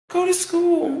Go to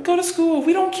school, go to school.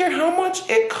 We don't care how much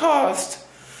it costs.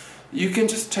 You can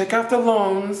just take out the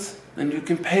loans and you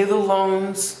can pay the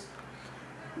loans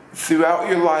throughout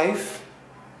your life,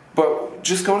 but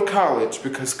just go to college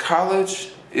because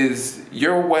college is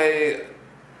your way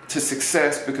to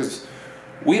success because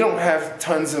we don't have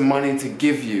tons of money to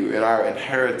give you in our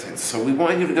inheritance. So we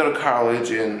want you to go to college,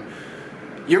 and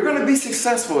you're going to be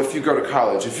successful if you go to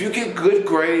college. If you get good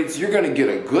grades, you're going to get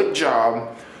a good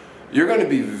job. You're going to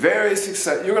be very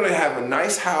successful. You're going to have a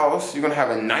nice house. You're going to have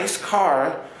a nice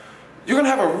car. You're going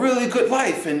to have a really good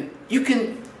life, and you're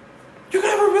going to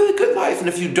have a really good life. And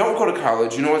if you don't go to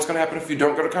college, you know what's going to happen if you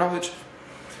don't go to college?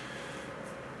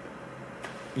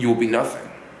 You'll be nothing.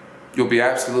 You'll be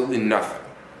absolutely nothing.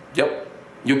 Yep.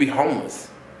 You'll be homeless.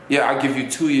 Yeah, I'll give you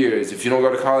 2 years. If you don't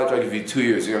go to college, I'll give you 2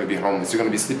 years. You're going to be homeless. You're going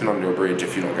to be sleeping under a bridge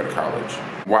if you don't go to college.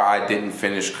 Why I didn't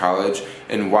finish college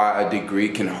and why a degree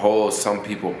can hold some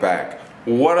people back.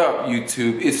 What up,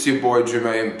 YouTube? It's your boy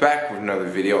Jermaine back with another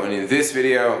video. And in this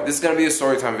video, this is going to be a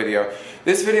storytime video.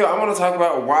 This video, I'm going to talk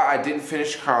about why I didn't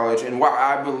finish college and why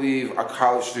I believe a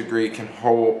college degree can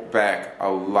hold back a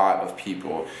lot of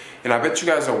people. And I bet you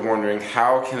guys are wondering,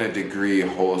 how can a degree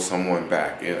hold someone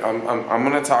back? And I'm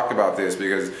going to talk about this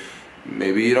because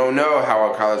maybe you don't know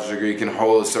how a college degree can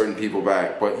hold certain people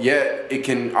back, but yet it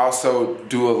can also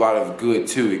do a lot of good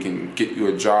too. It can get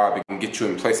you a job, it can get you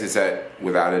in places that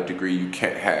without a degree you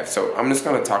can't have. So I'm just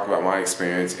going to talk about my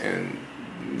experience and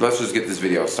let's just get this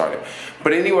video started.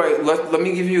 But anyway, let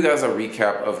me give you guys a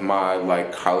recap of my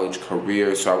college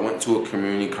career. So I went to a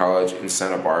community college in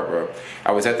Santa Barbara.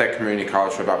 I was at that community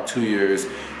college for about 2 years.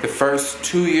 The first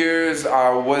 2 years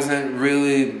I wasn't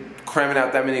really cramming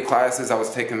out that many classes. I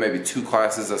was taking maybe 2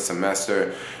 classes a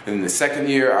semester. And in the second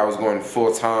year I was going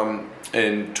full-time,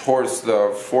 and towards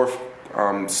the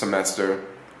 4th semester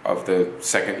of the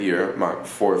second year, my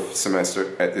 4th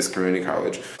semester at this community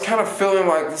college, kind of feeling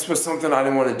like this was something I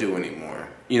didn't want to do anymore.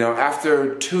 You know,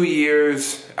 after 2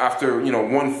 years, after,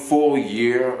 1 full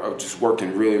year of just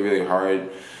working really, really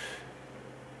hard,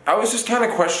 I was just kind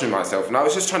of questioning myself, and I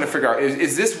was just trying to figure out,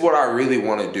 is this what I really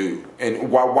want to do?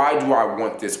 And why do I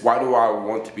want this? Why do I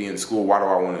want to be in school? Why do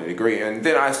I want a degree? And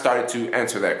then I started to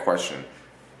answer that question.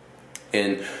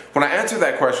 And when I answered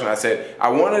that question, I said, I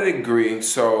want a degree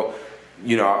so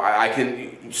I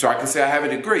can say I have a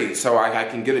degree, so I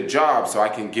can get a job, so I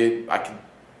can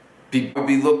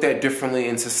be looked at differently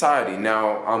in society.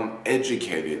 Now I'm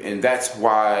educated, and that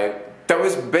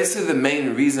was basically the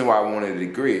main reason why I wanted a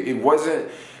degree. It wasn't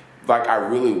like I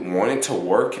really wanted to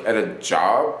work at a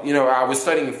job. I was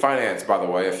studying finance, by the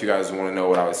way, if you guys want to know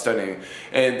what I was studying,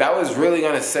 and that was really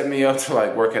going to set me up to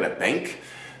work at a bank.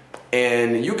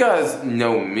 And you guys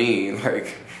know me,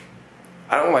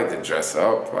 I don't like to dress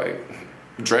up,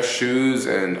 dress shoes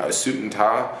and a suit and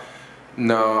tie.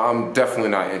 No, I'm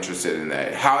definitely not interested in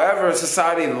that. However,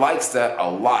 society likes that a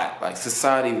lot.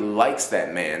 Society likes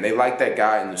that man. They like that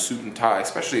guy in the suit and tie,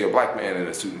 especially a black man in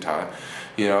a suit and tie.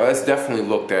 That's definitely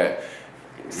looked at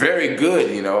very good.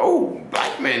 Oh,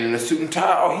 black man in a suit and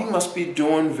tie. Oh, he must be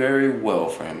doing very well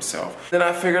for himself. Then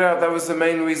I figured out that was the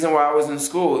main reason why I was in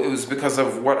school. It was because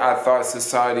of what I thought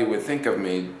society would think of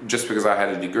me just because I had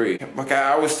a degree.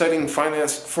 I was studying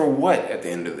finance for what at the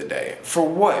end of the day? For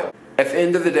what? At the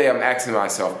end of the day, I'm asking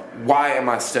myself, why am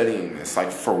I studying this?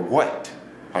 For what?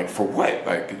 For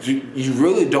what? You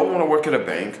really don't want to work at a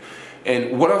bank,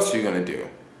 and what else are you going to do?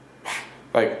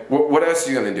 What else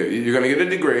are you going to do? You're going to get a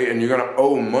degree, and you're going to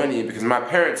owe money, because my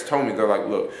parents told me, they're like,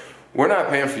 look, we're not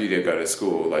paying for you to go to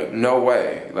school. No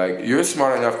way. You're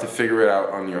smart enough to figure it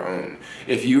out on your own.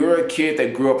 If you're a kid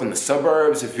that grew up in the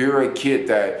suburbs, if you're a kid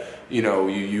that,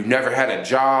 you never had a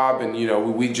job, and,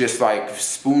 we just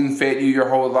spoon-fed you your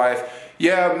whole life,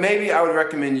 yeah, maybe I would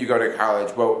recommend you go to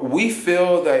college. But we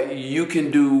feel that you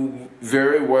can do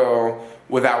very well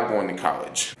without going to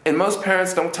college. And most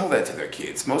parents don't tell that to their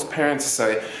kids. Most parents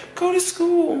say, go to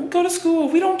school, go to school.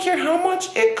 We don't care how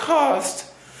much it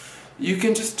costs. You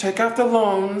can just take out the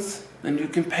loans and you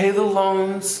can pay the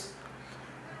loans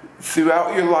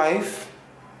throughout your life,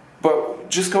 but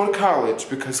just go to college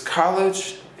because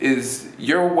college is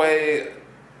your way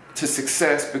to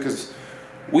success because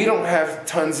we don't have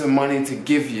tons of money to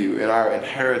give you in our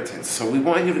inheritance. So we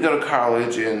want you to go to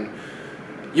college, and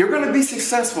you're going to be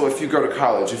successful if you go to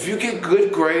college. If you get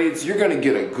good grades, you're going to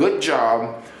get a good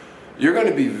job. You're going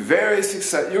to be very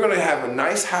successful. You're going to have a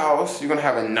nice house. You're going to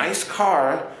have a nice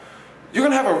car. You're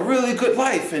going to have a really good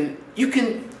life, and you're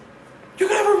going to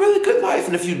have a really good life.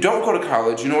 And if you don't go to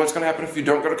college, you know what's going to happen if you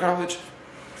don't go to college?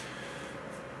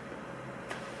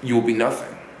 You will be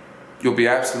nothing. You'll be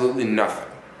absolutely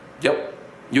nothing. Yep.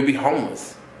 You'll be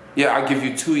homeless. Yeah, I give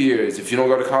you 2 years. If you don't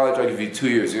go to college, I give you 2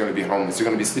 years. You're going to be homeless. You're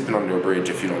going to be sleeping under a bridge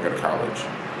if you don't go to college.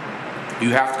 You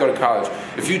have to go to college.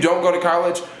 If you don't go to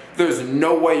college, there's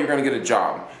no way you're going to get a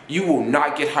job. You will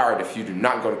not get hired if you do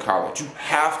not go to college. You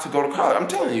have to go to college. I'm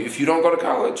telling you, if you don't go to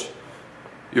college,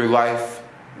 your life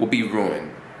will be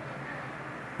ruined.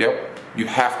 Yep, you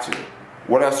have to.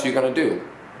 What else are you going to do?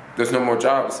 There's no more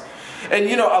jobs. And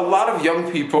you know, a lot of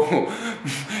young people,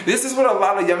 this is what a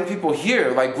lot of young people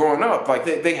hear, like growing up, like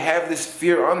they have this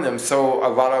fear on them. So a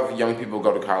lot of young people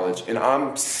go to college, and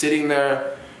I'm sitting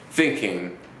there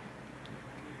thinking,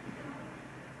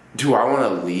 do I want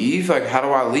to leave? Like, how do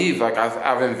I leave? Like,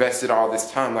 I've invested all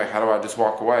this time. Like, how do I just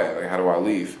walk away? Like, how do I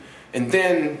leave? And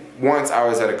then once I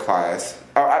was at a class,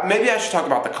 maybe I should talk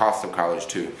about the cost of college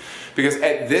too. Because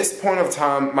at this point of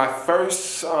time, my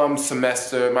first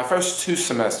semester, my first 2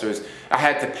 semesters, I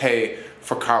had to pay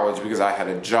for college because I had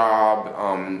a job,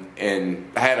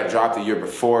 and I had a job the year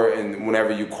before, and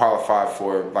whenever you qualify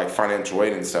for like financial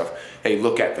aid and stuff, they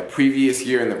look at the previous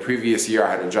year, and the previous year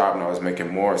I had a job and I was making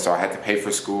more, so I had to pay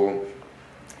for school.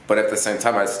 But at the same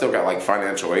time, I still got like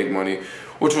financial aid money,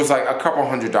 which was like a couple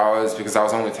 $100 because I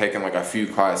was only taking like a few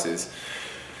classes.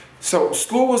 So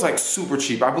school was like super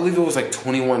cheap. I believe it was like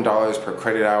 $21 per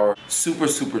credit hour. Super,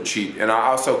 super cheap. And I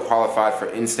also qualified for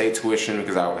in-state tuition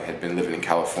because I had been living in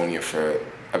California for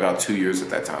about 2 years at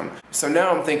that time. So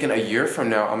now I'm thinking a year from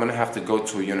now, I'm gonna have to go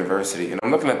to a university. And I'm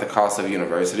looking at the cost of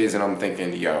universities and I'm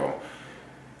thinking, yo,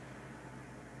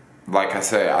 like I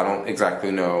said, I don't exactly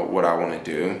know what I want to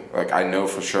do. Like, I know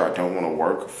for sure I don't want to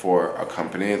work for a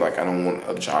company. Like, I don't want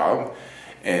a job.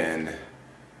 And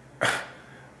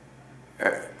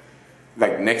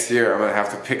like next year I'm gonna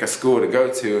have to pick a school to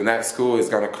go to, and that school is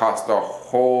gonna cost a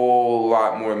whole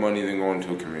lot more money than going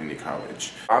to a community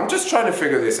college. I'm just trying to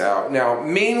figure this out. Now,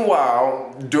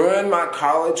 meanwhile, during my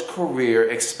college career,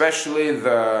 especially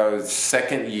the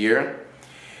second year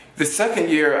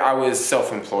I was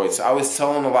self-employed, so I was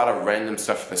selling a lot of random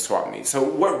stuff at the swap meet. So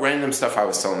what random stuff I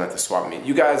was selling at the swap meet?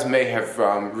 You guys may have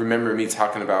remembered me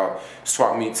talking about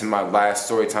swap meets in my last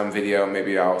Storytime video.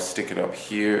 Maybe I'll stick it up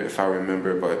here if I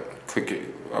remember, but click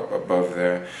it up above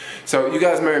there. So you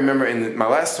guys may remember in my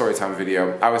last Storytime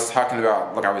video, I was talking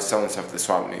about like I was selling stuff at the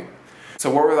swap meet. So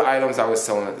what were the items I was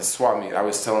selling at the swap meet? I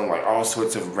was selling like all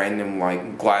sorts of random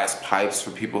like glass pipes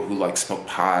for people who like smoke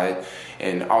pot,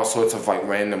 and all sorts of like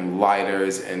random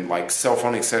lighters, and like cell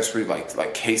phone accessories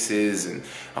like cases and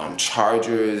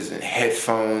chargers and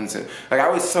headphones, and like I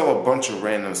would sell a bunch of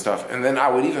random stuff. And then I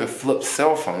would even flip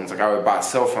cell phones. Like I would buy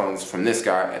cell phones from this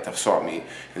guy at the swap meet,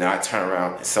 and then I turn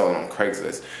around and sell it on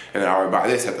Craigslist. And then I would buy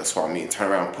this at the swap meet and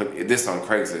turn around and put this on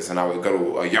Craigslist. And I would go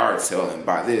to a yard sale and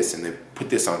buy this and then put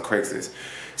this on Craigslist.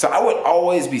 So I would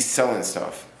always be selling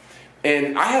stuff.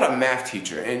 And I had a math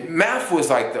teacher, and math was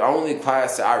like the only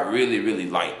class that I really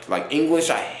liked. Like English,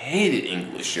 I hated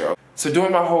English, yo. So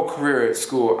during my whole career at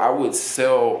school, I would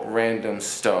sell random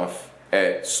stuff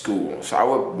at school. So I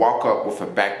would walk up with a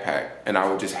backpack, and I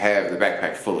would just have the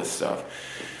backpack full of stuff.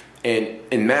 And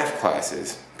in math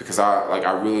classes, because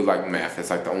I really like math,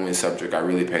 it's like the only subject I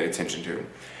really paid attention to.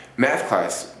 Math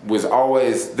class was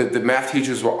always, the math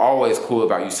teachers were always cool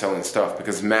about you selling stuff,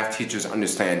 because math teachers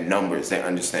understand numbers, they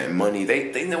understand money,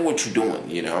 they know what you're doing,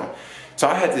 you know? So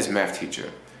I had this math teacher,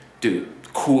 dude,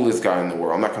 coolest guy in the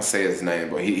world. I'm not gonna say his name,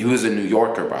 but he was a New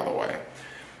Yorker, by the way.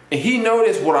 And he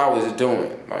noticed what I was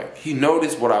doing. Like, he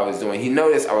noticed what I was doing. He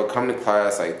noticed I would come to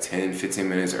class like 10, 15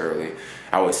 minutes early.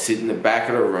 I would sit in the back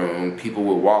of the room. People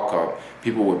would walk up.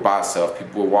 People would buy stuff.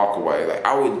 People would walk away. Like,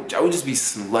 I would just be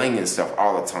slanging stuff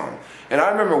all the time. And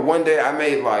I remember one day I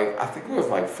made like, I think it was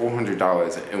like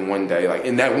 $400 in one day, like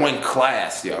in that one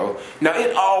class, yo. Now,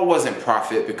 it all wasn't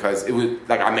profit because it was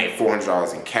like I made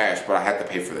 $400 in cash, but I had to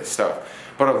pay for this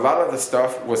stuff. But a lot of the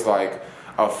stuff was like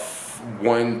a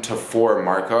 1 to 4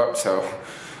 markup. So,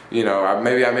 you know,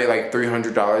 maybe I made like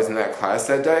 $300 in that class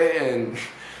that day.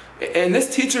 And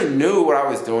this teacher knew what I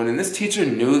was doing, and this teacher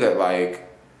knew that like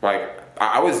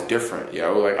I was different,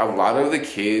 yo. Like a lot of the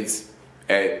kids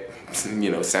at, you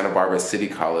know, Santa Barbara City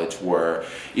College were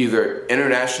either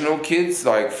international kids,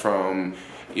 like from,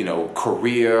 you know,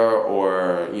 Korea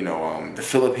or, you know, the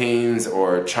Philippines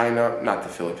or China, not the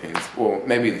Philippines, well,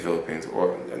 maybe the Philippines,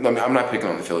 or I'm not picking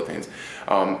on the Philippines,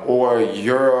 or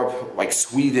Europe, like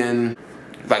Sweden,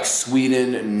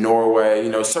 Norway,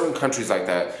 you know, certain countries like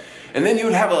that. And then you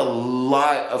would have a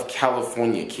lot of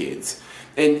California kids.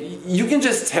 And you can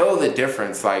just tell the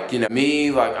difference. Like, you know,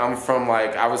 me, like,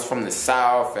 I was from the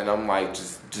South, and I'm like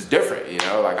just different, you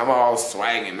know, like I'm all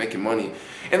swagging, making money.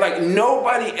 And like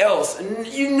nobody else,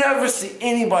 you never see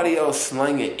anybody else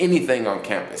slanging anything on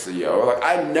campus, yo. Like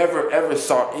I never ever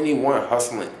saw anyone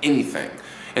hustling anything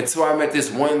until I met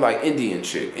this one like Indian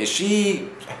chick, and she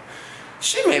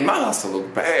made my hustle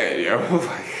look bad, yo.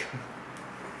 Like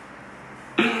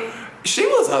she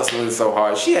was hustling so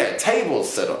hard. She had tables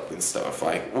set up and stuff.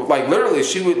 Like literally,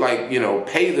 she would like, you know,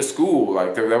 pay the school.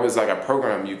 Like there was like a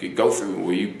program you could go through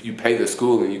where you pay the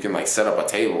school and you can like set up a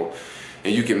table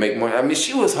and you can make money. I mean,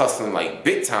 she was hustling like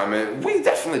big time, and we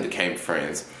definitely became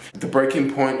friends. The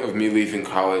breaking point of me leaving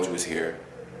college was here.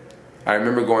 I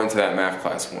remember going to that math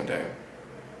class one day,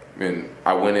 and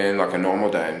I went in like a normal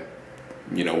day.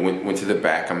 You know, went to the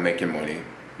back. I'm making money.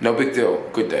 No big deal.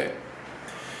 Good day.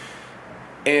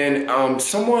 And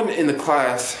someone in the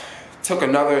class took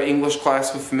another English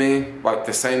class with me, like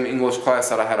the same English class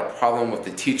that I had a problem with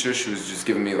the teacher. She was just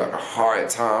giving me like a hard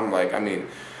time. Like, I mean,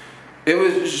 it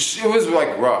was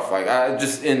like rough. Like I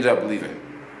just ended up leaving.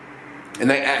 And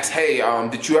they asked, hey,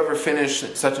 did you ever finish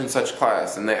such and such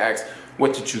class? And they asked,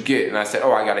 what did you get? And I said,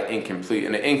 oh, I got an incomplete.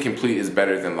 And an incomplete is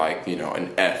better than like, you know,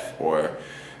 an F or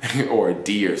a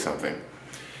D or something.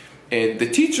 And the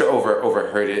teacher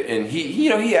overheard it, and he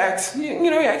asked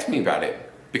me about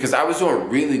it because I was doing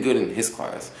really good in his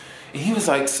class. And he was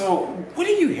like, so what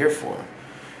are you here for?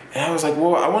 And I was like,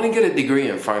 well, I want to get a degree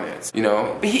in finance, you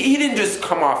know? But he didn't just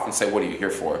come off and say, what are you here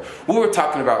for? We were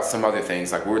talking about some other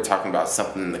things, like we were talking about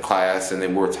something in the class, and then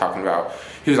we were talking about,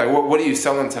 he was like, what are you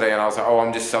selling today? And I was like, oh,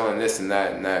 I'm just selling this and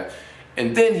that and that.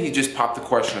 And then he just popped the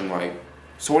question like,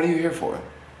 so what are you here for?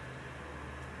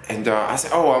 And I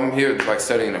said, oh, I'm here like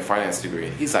studying a finance degree.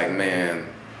 He's like, man,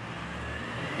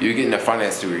 you're getting a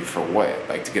finance degree for what?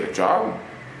 Like to get a job?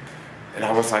 And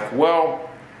I was like, well,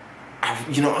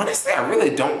 honestly, I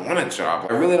really don't want a job.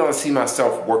 I really don't see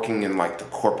myself working in like the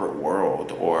corporate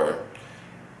world, or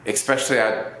especially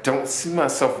I don't see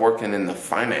myself working in the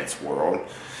finance world.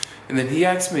 And then he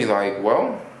asked me like,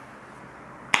 well,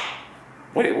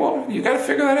 you gotta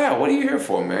figure that out. What are you here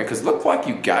for, man? Because look like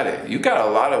you got it. You got a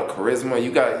lot of charisma.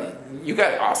 You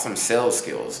got awesome sales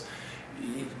skills.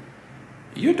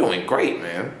 You're doing great,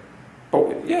 man.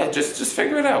 But yeah, just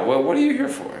figure it out. Well, what are you here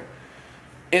for?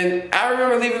 And I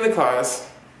remember leaving the class,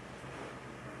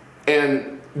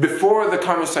 and before the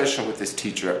conversation with this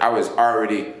teacher, I was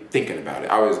already thinking about it.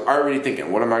 I was already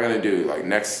thinking, what am I gonna do? Like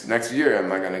next year,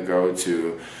 am I gonna go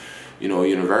to, you know, a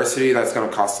university that's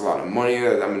gonna cost a lot of money,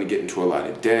 that I'm gonna get into a lot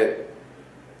of debt?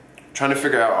 Trying to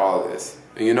figure out all of this.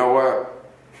 And you know what?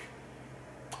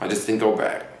 I just didn't go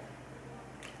back.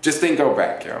 Just didn't go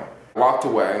back, yo. Walked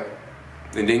away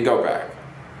and didn't go back.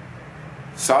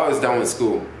 So I was done with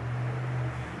school.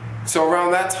 So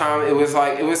around that time, it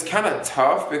was kind of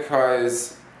tough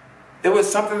because it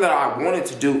was something that I wanted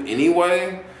to do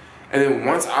anyway. And then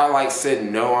once I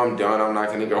said, no, I'm done, I'm not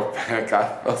going to go back,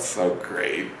 I felt so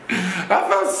great. I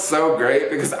felt so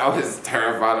great because I was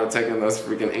terrified of taking those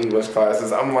freaking English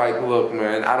classes. I'm like, look,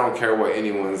 man, I don't care what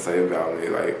anyone say about me.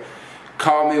 Like,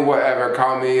 call me whatever,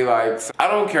 call me I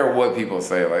don't care what people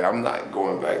say. Like, I'm not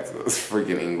going back to those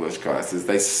freaking English classes.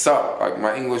 They suck. Like,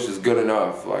 my English is good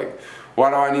enough. Like, why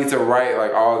do I need to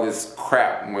write all this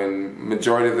crap when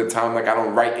majority of the time I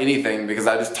don't write anything because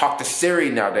I just talk to Siri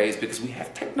nowadays because we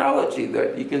have technology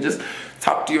that you can just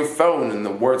talk to your phone and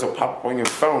the words will pop up on your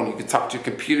phone. You can talk to your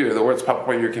computer, the words pop up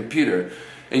on your computer.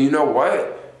 And you know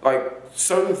what?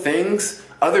 Certain things,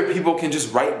 other people can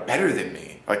just write better than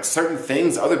me. Certain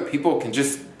things, other people can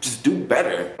just do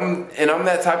better. And I'm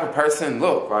that type of person.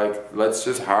 Look, let's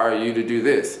just hire you to do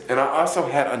this. And I also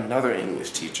had another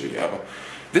English teacher, yo.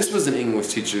 This was an English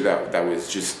teacher that was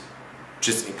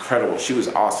just incredible. She was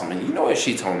awesome. And you know what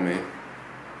she told me?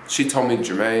 She told me,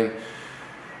 Jermaine,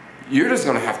 you're just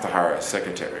going to have to hire a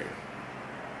secretary.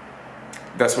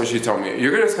 That's what she told me.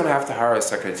 You're just going to have to hire a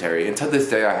secretary. And to this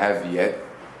day, I have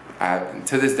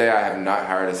not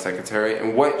hired a secretary.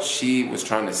 And what she was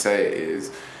trying to say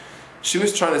is, she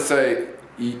was trying to say,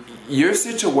 your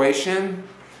situation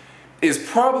is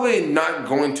probably not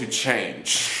going to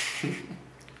change.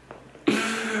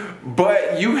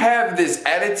 But you have this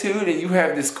attitude and you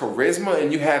have this charisma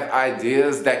and you have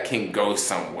ideas that can go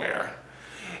somewhere.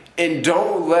 And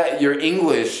don't let your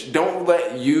English, don't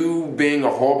let you being a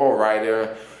horrible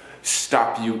writer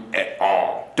stop you at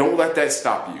all. Don't let that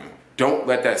stop you. Don't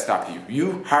let that stop you.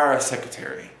 You hire a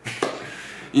secretary.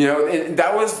 You know, and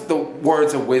that was the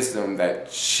words of wisdom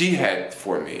that she had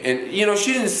for me. And, you know,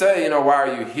 she didn't say, why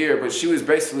are you here? But she was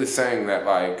basically saying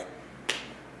that,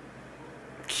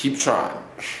 keep trying.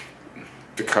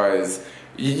 Because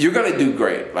You're gonna do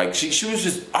great. Like she was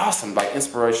just awesome, like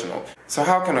inspirational. So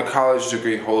how can a college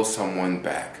degree hold someone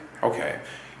back? Okay,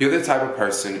 you're the type of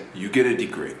person, you get a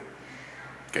degree.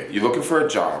 Okay, you're looking for a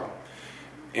job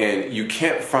and you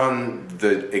can't find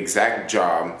the exact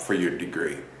job for your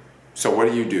degree. So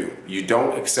what do? You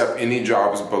don't accept any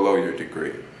jobs below your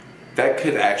degree. That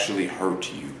could actually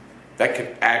hurt you. That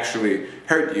could actually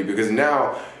hurt you because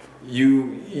now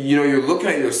you're looking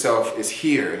at yourself as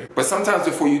here, but sometimes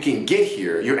before you can get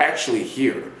here, you're actually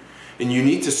here. And you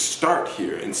need to start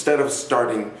here instead of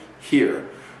starting here.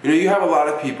 You have a lot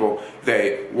of people,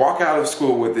 they walk out of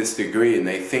school with this degree and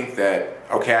they think that,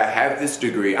 okay, I have this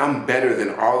degree, I'm better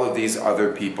than all of these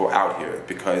other people out here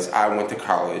because I went to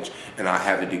college and I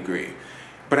have a degree.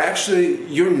 But actually,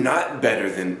 you're not better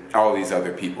than all these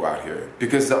other people out here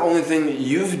because the only thing that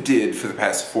you've did for the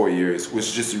past 4 years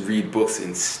was just read books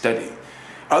and study.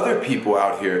 Other people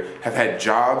out here have had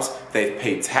jobs, they've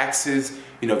paid taxes,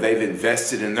 they've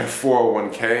invested in their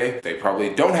 401k. They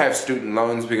probably don't have student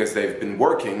loans because they've been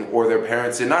working, or their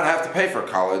parents did not have to pay for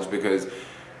college because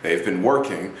they've been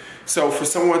working. So for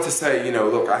someone to say,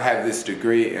 look, I have this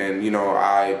degree and,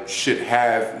 I should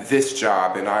have this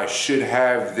job and I should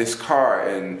have this car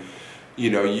and,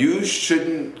 you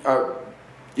shouldn't,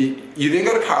 you didn't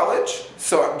go to college?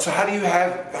 So how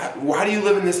do you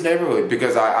live in this neighborhood?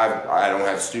 Because I don't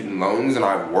have student loans and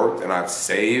I've worked and I've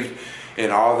saved. And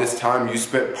all this time you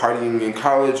spent partying in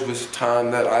college was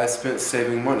time that I spent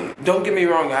saving money. Don't get me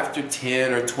wrong, after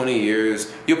 10 or 20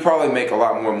 years, you'll probably make a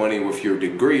lot more money with your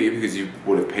degree because you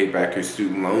would have paid back your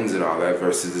student loans and all that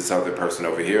versus this other person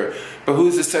over here. But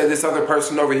who's to say this other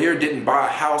person over here didn't buy a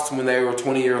house when they were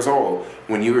 20 years old,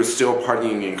 when you were still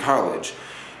partying in college?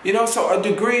 So a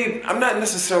degree, I'm not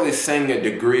necessarily saying a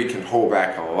degree can hold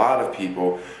back a lot of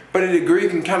people, but a degree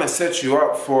can kind of set you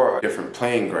up for different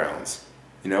playing grounds.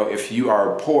 If you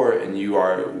are poor and you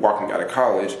are walking out of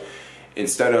college,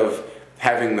 instead of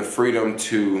having the freedom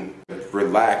to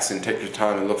relax and take your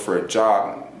time and look for a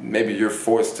job, maybe you're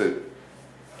forced to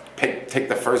take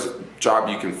the first job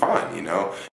you can find,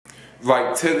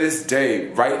 Like to this day,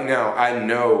 right now, I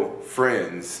know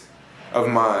friends of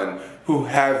mine who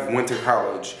have went to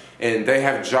college and they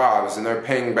have jobs and they're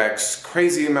paying back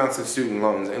crazy amounts of student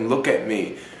loans. And look at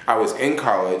me, I was in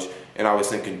college and I was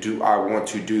thinking, do I want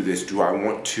to do this? Do I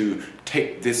want to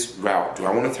take this route? Do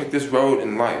I want to take this road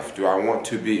in life? Do I want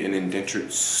to be an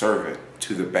indentured servant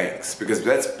to the banks? Because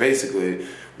that's basically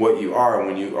what you are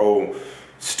when you owe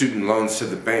student loans to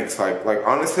the banks. Like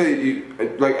honestly,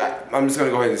 I'm just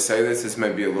gonna go ahead and say this. This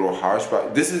may be a little harsh,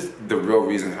 but this is the real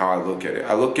reason how I look at it.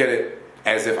 I look at it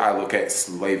as if I look at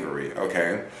slavery,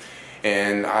 okay?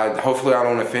 And hopefully I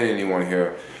don't offend anyone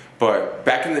here. But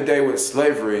back in the day with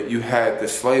slavery, you had the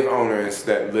slave owners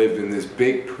that lived in this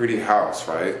big, pretty house,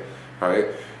 right?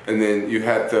 And then you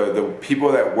had the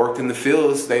people that worked in the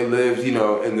fields, they lived,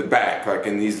 in the back, like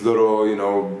in these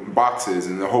little, boxes,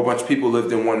 and a whole bunch of people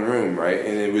lived in one room, right?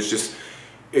 And it was just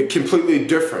completely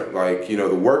different. Like,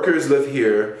 the workers live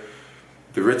here,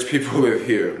 the rich people live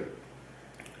here.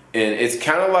 And it's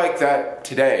kind of like that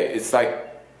today. It's like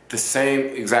the same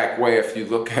exact way if you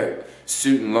look at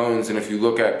student loans and if you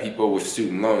look at people with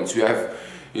student loans. You have,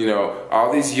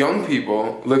 all these young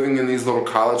people living in these little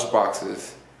college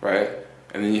boxes, right?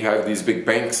 And then you have these big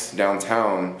banks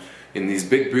downtown in these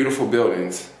big, beautiful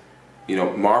buildings,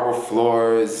 marble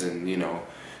floors and,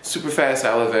 super fast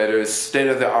elevators, state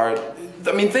of the art.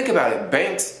 I mean, think about it.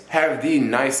 Banks have the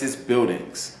nicest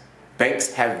buildings.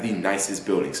 Banks have the nicest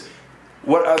buildings.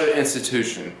 What other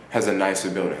institution has a nicer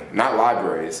building? Not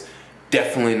libraries,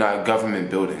 definitely not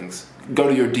government buildings. Go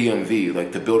to your DMV,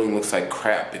 like the building looks like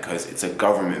crap because it's a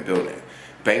government building.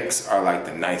 Banks are like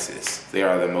the nicest. They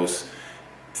are the most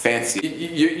fancy.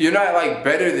 You're not like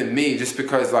better than me just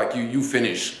because like you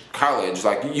finished college.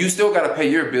 Like you still gotta pay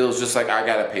your bills just like I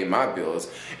gotta pay my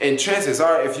bills. And chances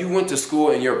are if you went to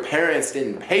school and your parents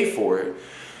didn't pay for it,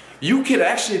 you could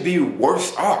actually be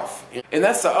worse off. And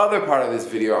that's the other part of this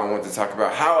video I want to talk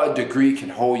about, how a degree can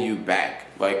hold you back.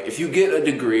 Like if you get a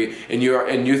degree and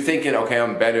you're thinking, okay,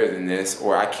 I'm better than this,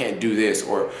 or I can't do this,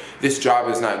 or this job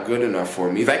is not good enough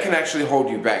for me, that can actually hold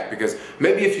you back. Because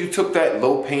maybe if you took that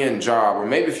low-paying job, or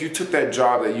maybe if you took that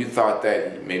job that you thought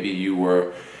that maybe you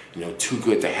were, too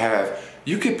good to have,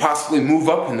 you could possibly move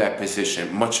up in that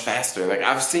position much faster. Like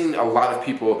I've seen a lot of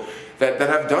people that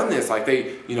have done this. Like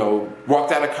they,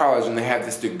 walked out of college and they have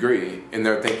this degree and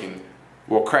they're thinking,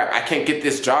 well, crap, I can't get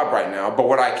this job right now, but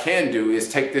what I can do is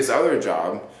take this other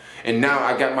job, and now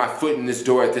I got my foot in this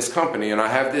door at this company, and I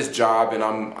have this job, and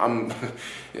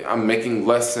I'm making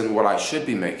less than what I should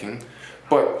be making,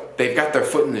 but they've got their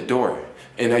foot in the door.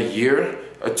 In a year,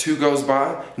 or two goes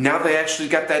by, now they actually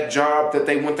got that job that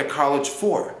they went to college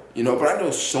for. You know, but I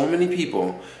know so many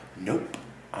people, nope,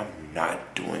 I'm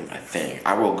not doing a thing.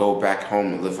 I will go back home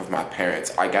and live with my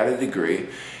parents. I got a degree,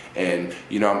 and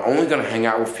you know, I'm only gonna hang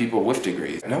out with people with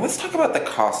degrees. Now let's talk about the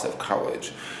cost of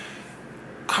college.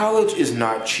 College is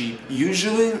not cheap.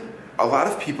 Usually, a lot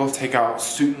of people take out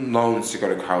student loans to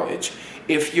go to college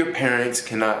if your parents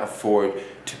cannot afford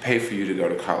to pay for you to go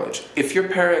to college. If your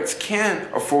parents can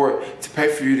afford to pay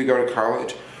for you to go to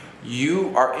college,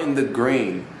 you are in the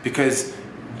green because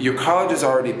your college is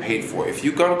already paid for. If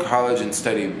you go to college and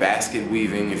study basket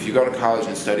weaving, if you go to college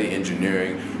and study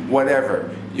engineering,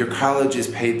 whatever, your college is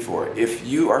paid for. If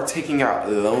you are taking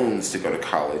out loans to go to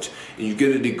college and you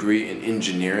get a degree in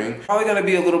engineering, it's probably gonna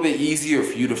be a little bit easier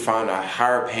for you to find a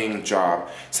higher paying job,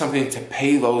 something to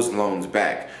pay those loans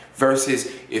back,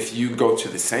 versus if you go to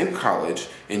the same college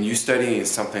and you study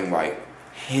something like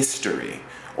history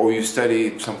or you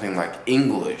study something like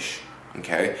English.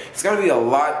 Okay, it's going to be a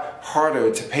lot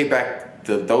harder to pay back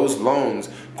those loans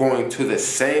going to the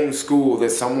same school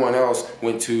that someone else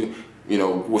went to, you know,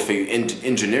 with an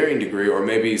engineering degree, or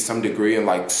maybe some degree in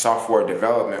like software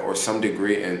development, or some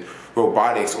degree in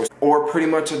robotics, or pretty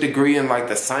much a degree in like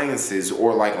the sciences,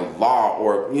 or like law,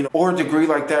 or you know, or a degree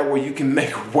like that where you can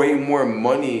make way more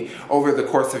money over the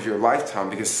course of your lifetime,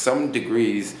 because some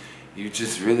degrees you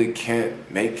just really can't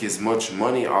make as much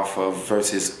money off of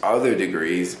versus other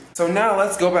degrees. So now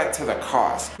let's go back to the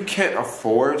cost. You can't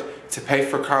afford to pay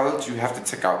for college, you have to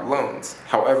take out loans.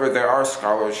 However, there are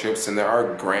scholarships and there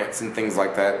are grants and things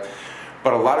like that,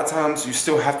 but a lot of times you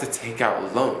still have to take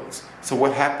out loans. So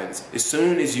what happens? As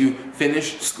soon as you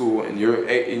finish school and you're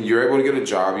able to get a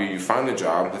job, you find a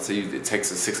job, let's say it takes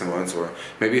 6 months, or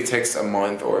maybe it takes a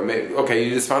month, or maybe, okay,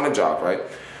 you just found a job, right?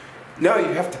 Now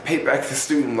you have to pay back the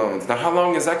student loans. Now how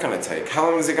long is that going to take? How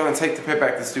long is it going to take to pay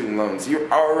back the student loans?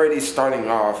 You're already starting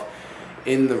off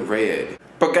in the red.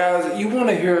 But guys, you want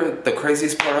to hear the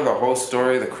craziest part of the whole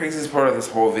story, the craziest part of this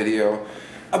whole video?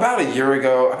 About a year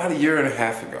and a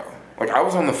half ago, like I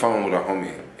was on the phone with a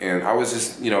homie and I was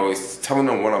just, you know, telling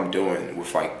him what I'm doing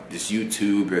with like this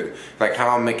YouTube and like how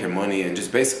I'm making money, and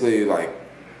just basically like,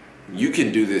 you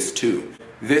can do this too.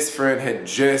 This friend had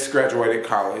just graduated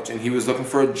college and he was looking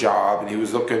for a job, and he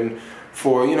was looking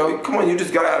for, you know, come on, you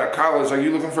just got out of college, like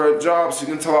you looking for a job so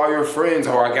you can tell all your friends,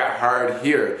 oh, I got hired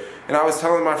here. And I was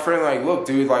telling my friend, like, look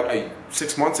dude, like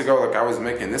 6 months ago, like I was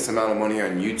making this amount of money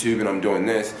on YouTube and I'm doing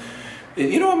this.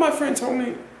 And you know what my friend told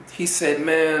me? He said,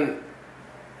 man,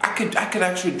 I could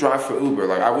actually drive for Uber.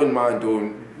 Like I wouldn't mind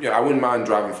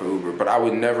driving for Uber, but I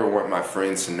would never want my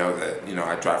friends to know that, you know,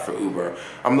 I drive for Uber.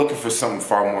 I'm looking for something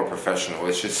far more professional.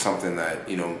 It's just something that,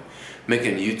 you know,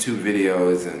 making YouTube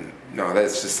videos, and no,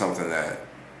 that's just something that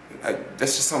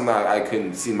I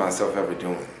couldn't see myself ever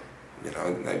doing. You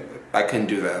know, I couldn't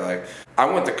do that. Like I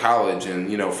went to college,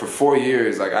 and you know, for 4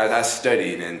 years, like I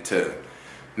studied, and to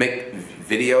make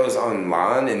videos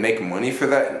online and make money for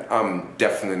that, I'm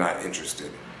definitely not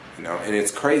interested. You know, and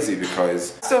it's crazy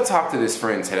because I still talk to this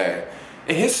friend today,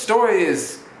 and his story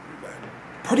is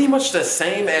pretty much the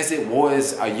same as it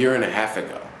was a year and a half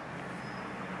ago.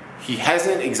 He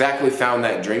hasn't exactly found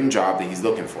that dream job that he's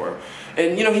looking for.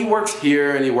 And you know, he works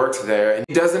here and he works there, and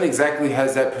he doesn't exactly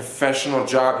has that professional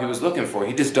job he was looking for.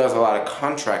 He just does a lot of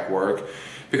contract work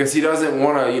because he doesn't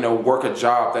want to, you know, work a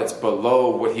job that's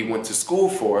below what he went to school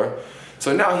for.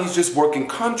 So now he's just working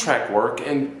contract work,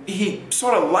 and he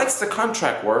sort of likes the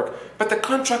contract work, but the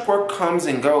contract work comes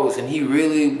and goes, and he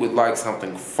really would like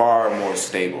something far more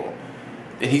stable.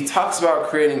 And he talks about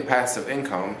creating passive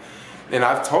income, and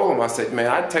I've told him, I said, man,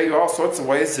 I tell you all sorts of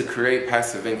ways to create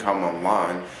passive income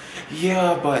online.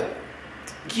 Yeah, but,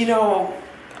 you know,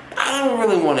 I don't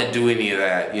really want to do any of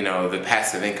that, you know, the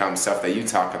passive income stuff that you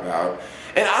talk about.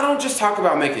 And I don't just talk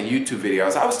about making YouTube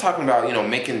videos. I was talking about, you know,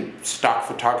 making stock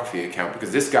photography account,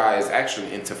 because this guy is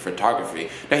actually into photography.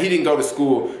 Now, he didn't go to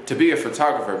school to be a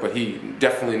photographer, but he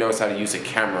definitely knows how to use a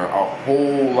camera a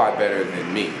whole lot better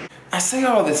than me. I say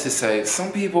all this to say,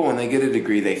 some people, when they get a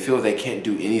degree, they feel they can't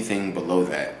do anything below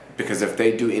that. Because if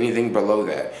they do anything below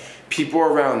that, people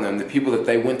around them, the people that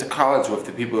they went to college with,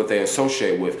 the people that they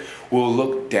associate with, will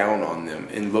look down on them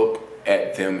and look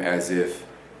at them as if,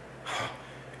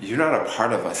 you're not a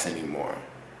part of us anymore.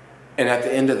 And at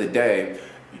the end of the day,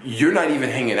 you're not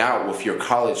even hanging out with your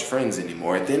college friends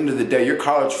anymore. At the end of the day, your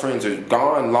college friends are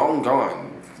gone, long gone.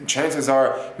 Chances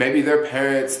are maybe their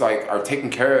parents like are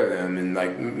taking care of them, and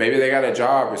like maybe they got a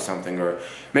job or something, or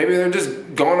maybe they're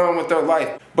just going on with their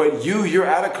life. But you're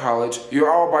out of college, you're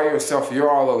all by yourself,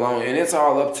 you're all alone, and it's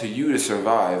all up to you to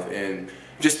survive. And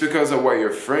just because of what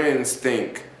your friends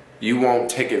think You won't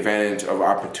take advantage of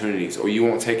opportunities, or you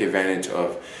won't take advantage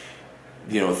of,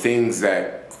 things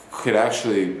that could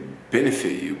actually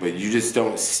benefit you, but you just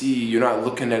don't see, you're not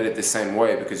looking at it the same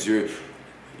way because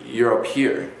you're up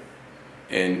here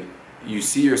and you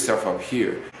see yourself up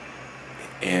here.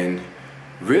 And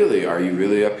really, are you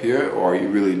really up here or are you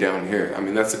really down here? I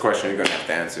mean, that's the question you're gonna have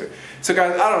to answer. So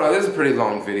guys, I don't know, this is a pretty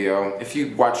long video. If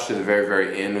you watched to the very,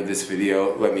 very end of this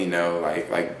video, let me know,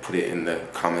 like put it in the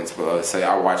comments below. Say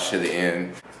I watched to the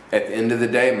end. At the end of the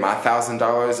day, my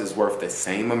 $1,000 is worth the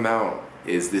same amount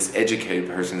as this educated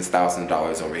person's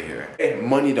 $1,000 over here. And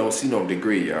money don't see no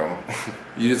degree, yo.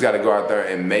 You just gotta go out there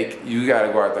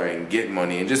and get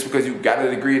money. And just because you got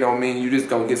a degree don't mean you just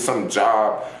gonna get some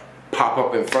job pop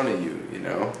up in front of you,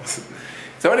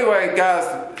 So anyway, guys,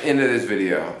 end of this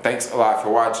video. Thanks a lot for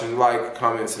watching. Like,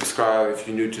 comment, subscribe. If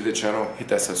you're new to the channel, hit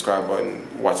that subscribe button,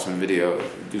 watch some video,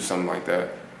 do something like that.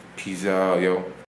 Peace out, yo.